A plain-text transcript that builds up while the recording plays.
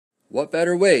What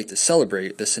better way to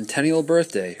celebrate the centennial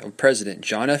birthday of President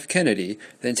John F. Kennedy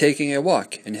than taking a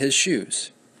walk in his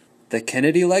shoes? The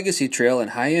Kennedy Legacy Trail in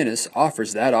Hyannis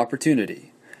offers that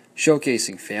opportunity,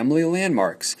 showcasing family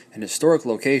landmarks and historic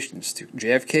locations to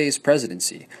JFK's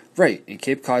presidency right in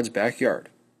Cape Cod's backyard.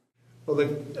 Well,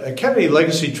 the Kennedy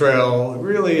Legacy Trail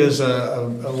really is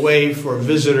a way for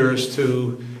visitors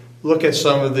to look at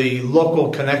some of the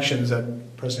local connections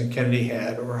that President Kennedy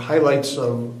had, or highlights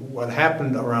of what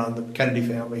happened around the Kennedy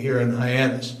family here in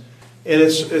Hyannis. And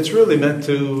it's really meant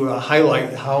to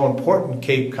highlight how important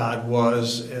Cape Cod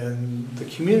was and the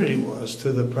community was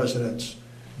to the president's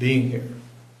being here.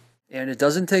 And it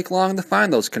doesn't take long to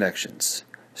find those connections.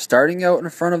 Starting out in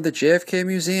front of the JFK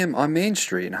Museum on Main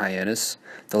Street in Hyannis,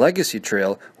 the Legacy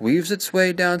Trail weaves its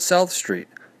way down South Street,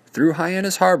 through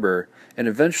Hyannis Harbor, and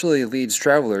eventually leads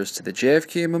travelers to the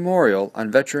JFK Memorial on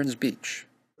Veterans Beach.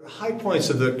 The high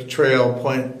points of the trail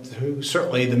point to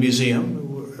certainly the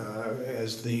museum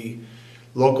as the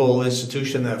local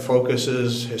institution that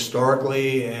focuses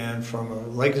historically and from a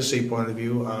legacy point of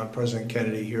view on President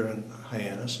Kennedy here in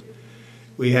Hyannis.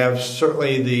 We have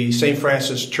certainly the St.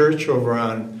 Francis Church over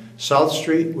on South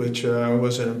Street, which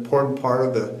was an important part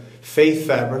of the faith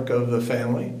fabric of the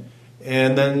family.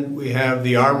 And then we have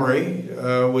the Armory,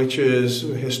 which is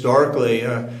historically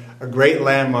a great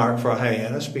landmark for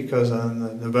Hyannis, because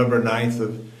on November 9th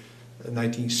of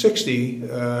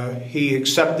 1960, he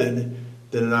accepted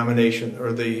the nomination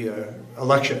or the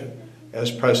election as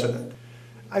president.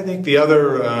 I think the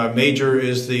other major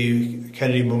is the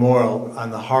Kennedy Memorial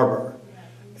on the harbor.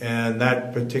 And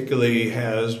that particularly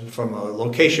has, from a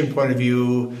location point of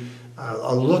view,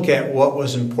 a look at what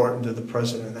was important to the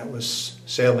president. That was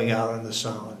sailing out on the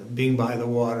Sound, and being by the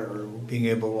water, or being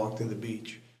able to walk to the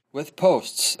beach. With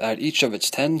posts at each of its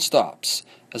 10 stops,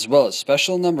 as well as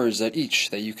special numbers at each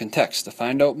that you can text to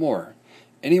find out more,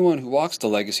 anyone who walks the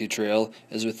Legacy Trail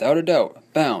is without a doubt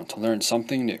bound to learn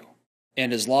something new.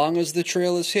 And as long as the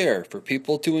trail is here for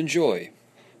people to enjoy,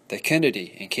 the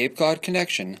Kennedy and Cape Cod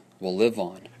connection will live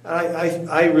on.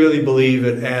 I really believe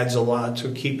it adds a lot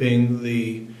to keeping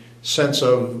the sense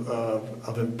of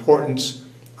importance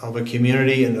of a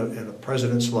community in a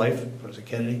president's life, President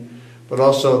Kennedy, but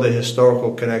also the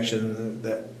historical connection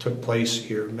that took place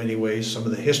here in many ways, some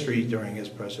of the history during his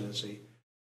presidency.